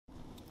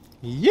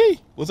Yee!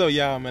 What's up,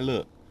 y'all, man?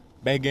 Look,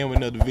 back again with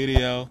another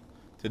video.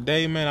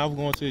 Today, man, I was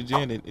going to the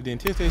gym, and then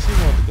Tiff said she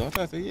wanted to go.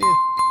 So I said, yeah,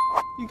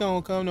 you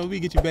gonna come, we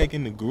get you back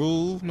in the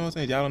groove. You know what I'm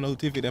saying? Y'all don't know who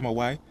Tiff is, that's my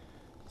wife.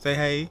 Say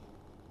hey.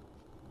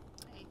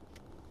 Hey.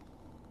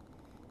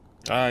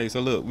 Alright,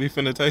 so look, we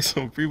finna take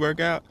some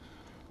pre-workout,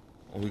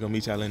 and we gonna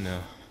meet y'all in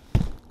there.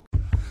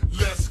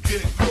 Let's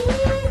get it.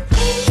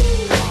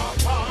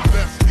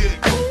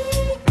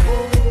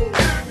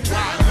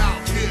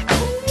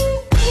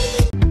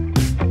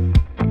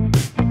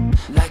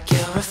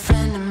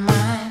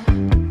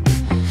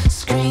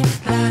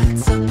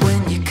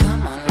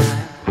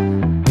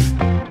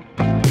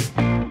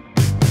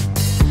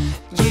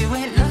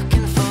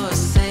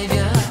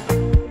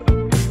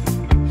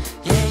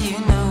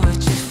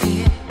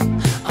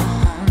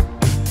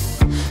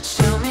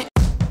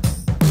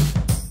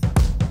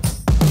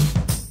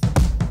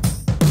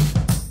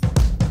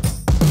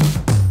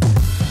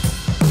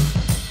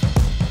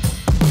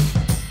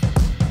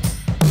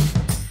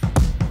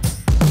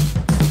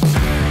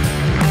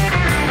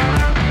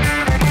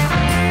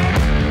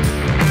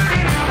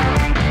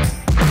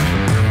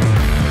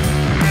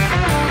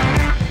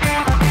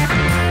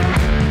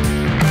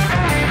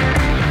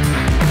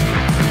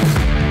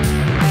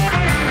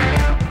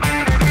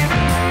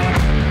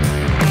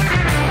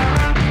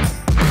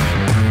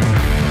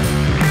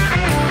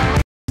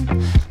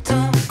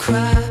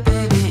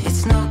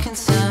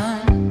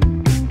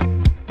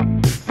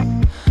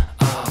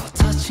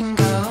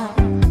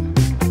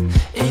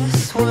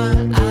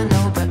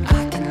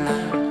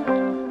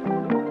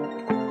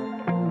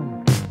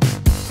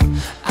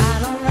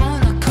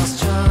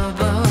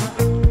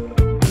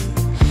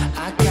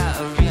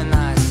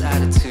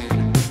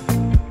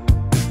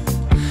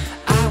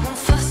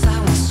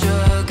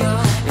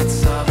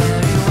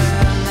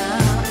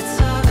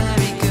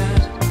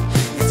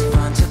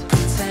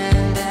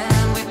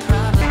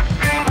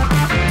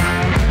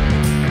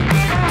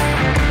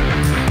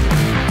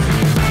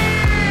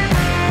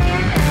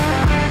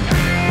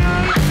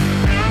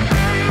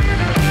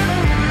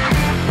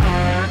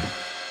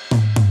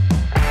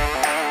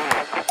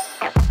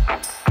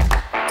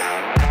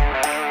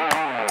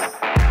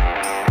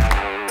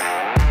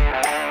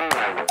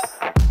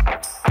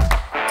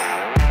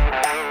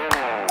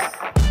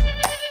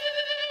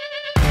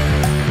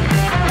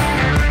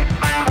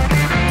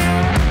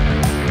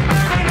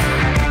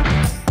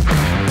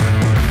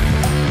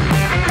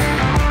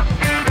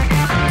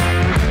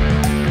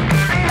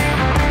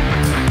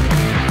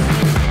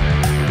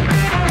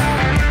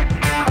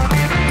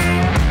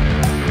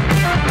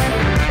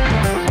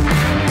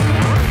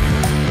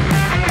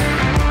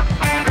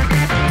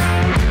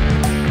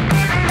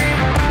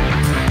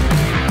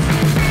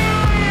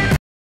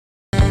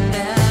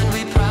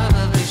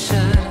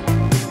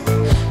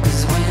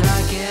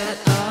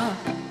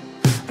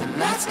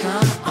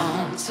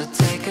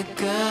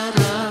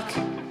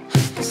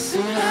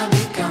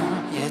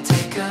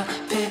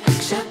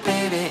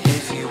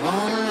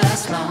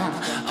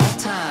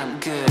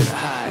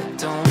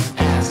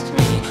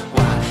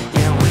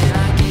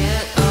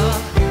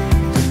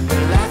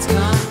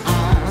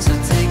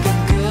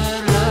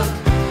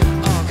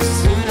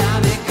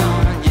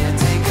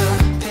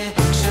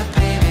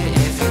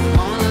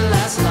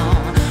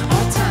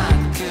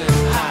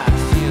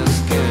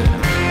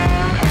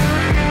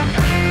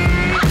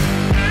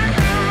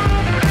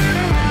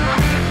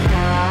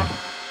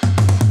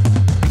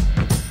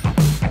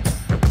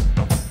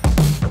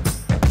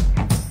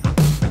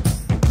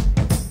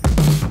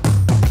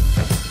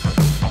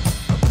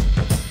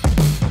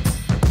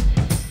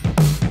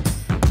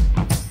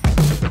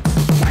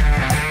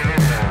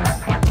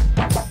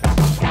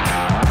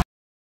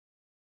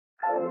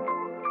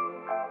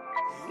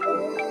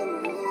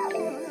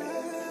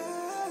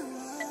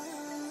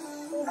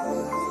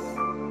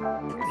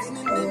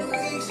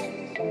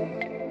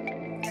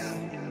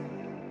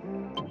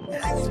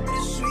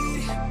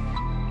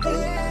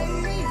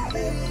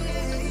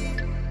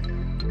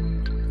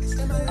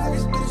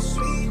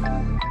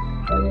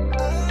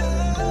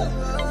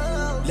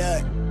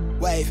 Look,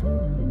 wave.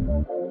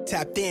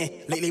 Tapped in.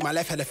 Lately my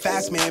life had a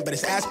fast man, but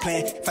it's ass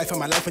plan. Fight for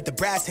my life with the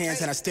brass hands,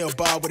 and I still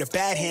ball with a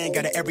bad hand.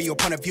 Got an aerial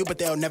point of view, but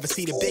they'll never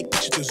see the big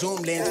picture through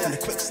zoom lens. From the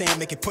quicksand,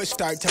 make it push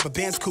start, type of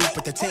Benz coupe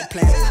with the tent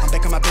plan. I'm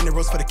back on my bender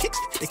rolls for the kicks.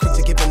 They quick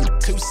to give them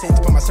 2 cents.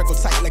 Put my circle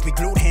tight like we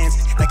glued hands.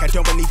 Like I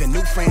don't believe in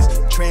new friends.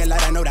 Tread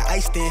light, I know the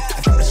ice thin.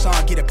 I drop the song,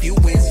 get a few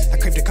wins. I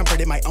crave the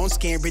comfort in my own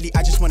skin. Really,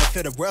 I just wanna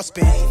feel the world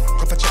spin.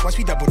 If I check, watch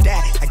me double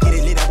that. I get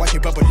it lit, I watch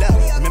it bubble up.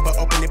 Remember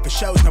opening for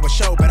shows, no a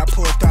show, but I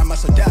pulled through, I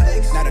muscled up.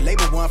 Not a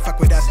label one, fuck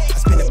with us. I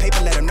spin the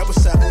paper, let them know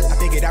what's up. I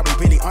figured out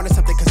we really onto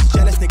something, cause the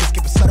jealous niggas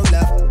give a subtle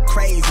love.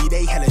 Crazy,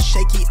 they hella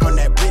shaky on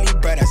that really,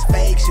 but that's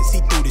fake. Shit, see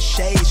through the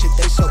shade, shit,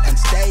 they so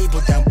unstable.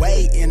 Done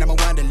waiting, I'm a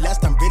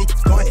wanderlust, I'm really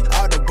going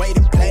all the way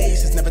to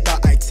places. Never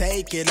thought I'd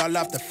take it all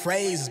off the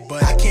phrases,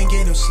 but I can't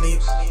get no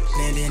sleep,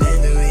 landing in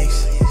the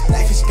weeks.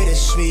 Life is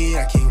bittersweet,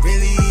 I can't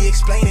really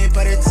explain it,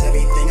 but it's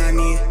everything I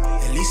need.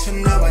 At least for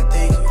now, I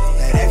think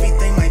that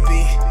everything might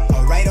be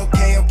alright,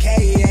 okay,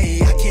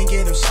 yeah. I can't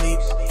get no sleep,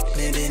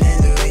 landing in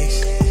the weeks.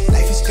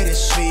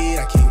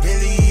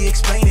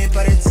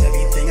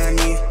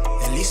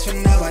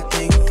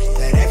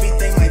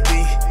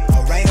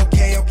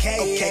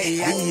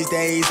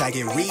 I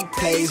get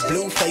replays.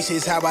 Blue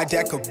faces, how I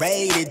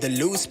decorated the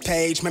loose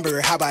page. Remember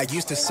how I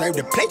used to serve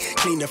the plate,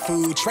 clean the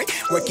food tray.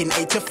 Working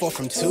 8 to 4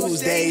 from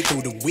Tuesday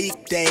through the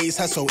weekdays.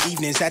 Hustle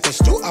evenings at the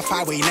stool off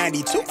Highway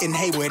 92. In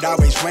Haywood,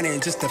 always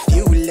running just a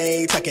few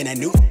late. Tucking a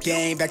new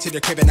game, back to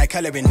the crib and I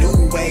color in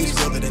new ways.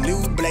 Wielded a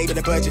new blade, but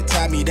the budget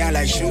tied me down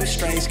like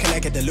shoestrings.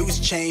 Collected the loose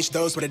change,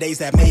 those were the days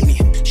that made me.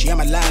 She on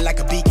my line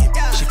like a beacon.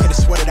 She could've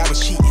swore that I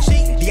was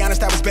cheating. Be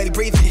honest, I was barely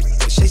breathing.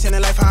 Chasing the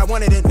life how I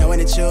wanted it, knowing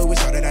that you was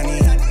all that I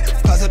need.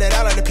 Puzzle that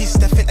all of the pieces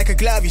that fit like a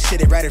glove. You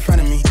sit it right in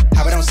front of me,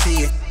 how I don't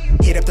see it.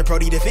 Hit up the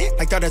Brody to vent,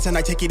 like thought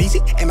tonight, take it easy.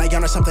 Am I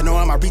on or something, or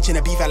am I reaching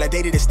to be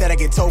validated? Instead I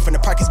get told from the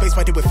parking space,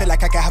 why do it feel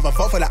like I could have a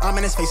vote full of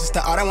ominous faces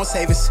to all that won't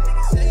save us?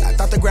 I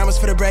thought the ground was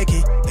for the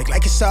breaking, look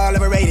like it's all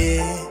overrated.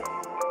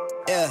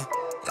 Yeah,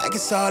 like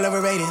it's all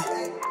overrated.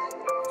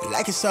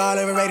 Like it's all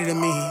overrated to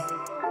me.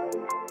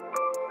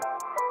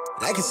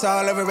 Like it's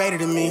all overrated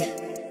to me.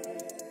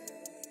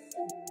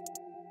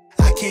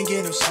 I can't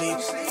get no sleep,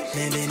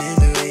 living in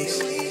the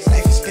weeks.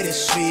 Life is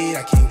bittersweet,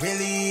 I can't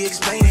really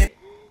explain it.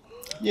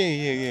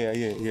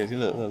 Yeah. See,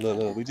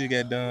 look. We just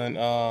got done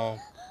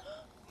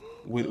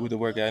with the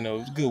workout. I know it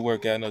was a good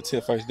workout. I know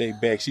Tiff first day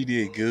back, she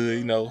did good.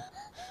 You know,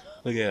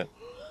 look at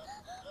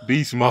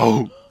beast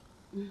mode.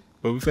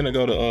 But we finna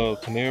go to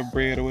Panera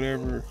Bread or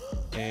whatever,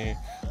 and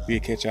we'll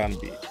catch y'all in a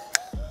bit.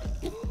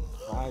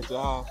 All right,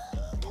 y'all.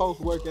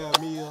 Post-workout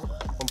meal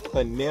from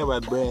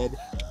Panera Bread.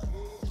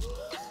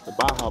 The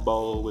Baja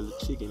Bowl with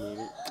the chicken in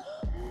it.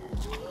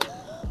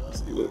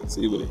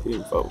 See what it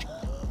hitting for.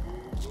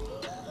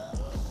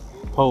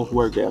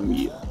 Post-workout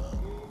meal.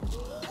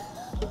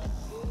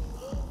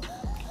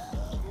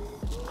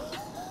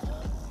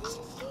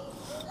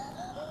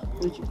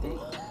 What you think?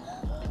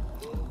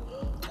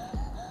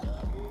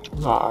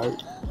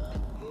 Alright.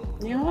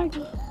 You don't like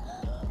it?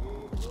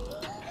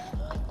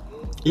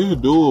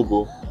 It's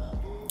doable.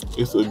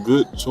 It's a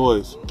good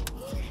choice.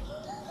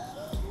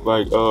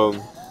 Like,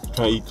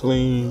 can I eat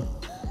clean?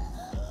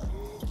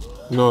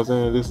 You know what I'm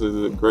saying? This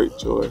is a great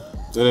choice.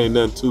 It ain't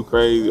nothing too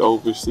crazy,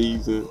 over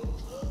seasoned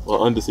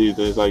or under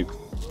seasoned. It's like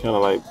kind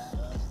of like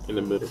in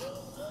the middle.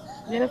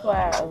 Yeah, that's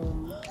why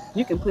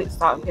you can put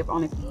salt and pepper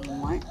on it if you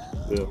want.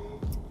 Yeah.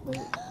 But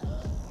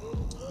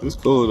It's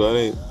cool though.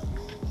 It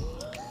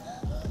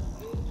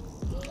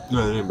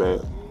ain't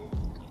bad.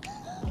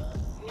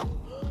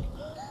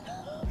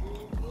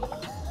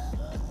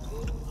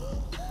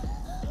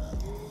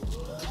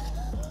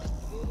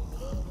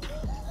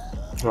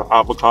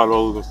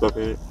 Avocados and stuff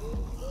in it.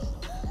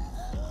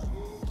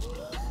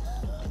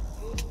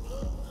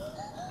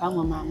 I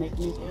want my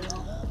making it at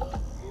home.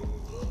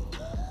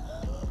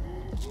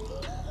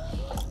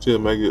 She'll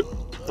make it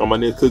on my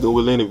next cooking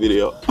with Lenny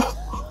video.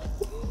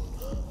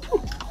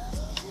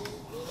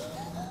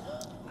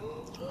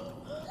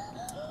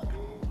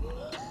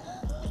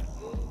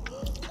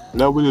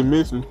 Now we're just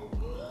missing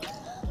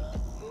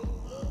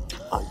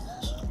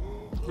onions.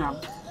 No.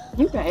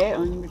 You can add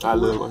onions. I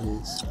love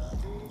onions.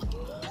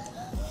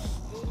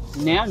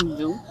 Now you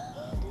do.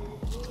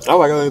 I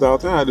like onions all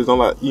the time. I just don't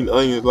like eating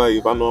onions like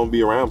if I know I'm gonna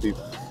be around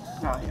people.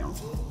 Oh, yeah.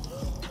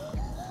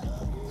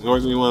 The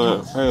only thing you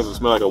want to have is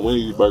smell like a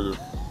Wendy's burger.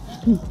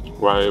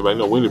 Right, everybody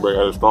know Wendy's burger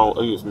has a strong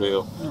onion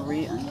smell. The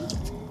red onion.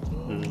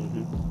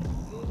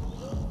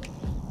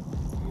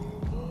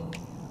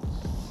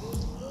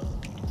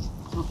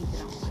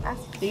 I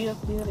still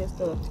feel that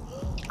stuff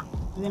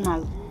in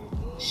my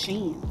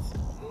shins.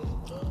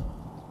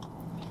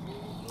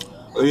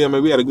 Yeah,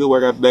 man, we had a good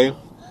workout today.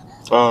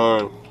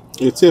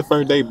 It's Tiff's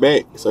first day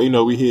back, so you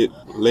know we hit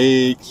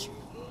legs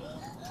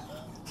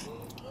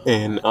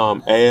and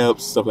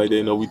abs, stuff like that.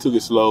 You know, we took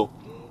it slow.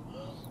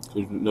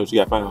 You know, she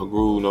got to find her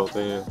groove, you know what I'm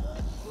saying?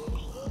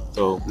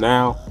 So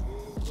now,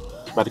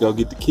 about to go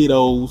get the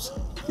kiddos,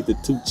 get the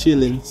 2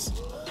 chillins.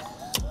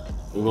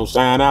 We're gonna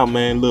sign out,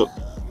 man. Look,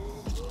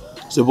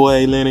 it's your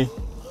boy, Lenny,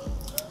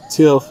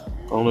 Tiff.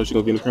 I don't know if she's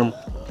gonna get in the camera.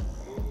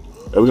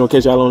 And we're gonna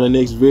catch y'all on the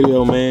next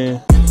video,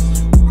 man.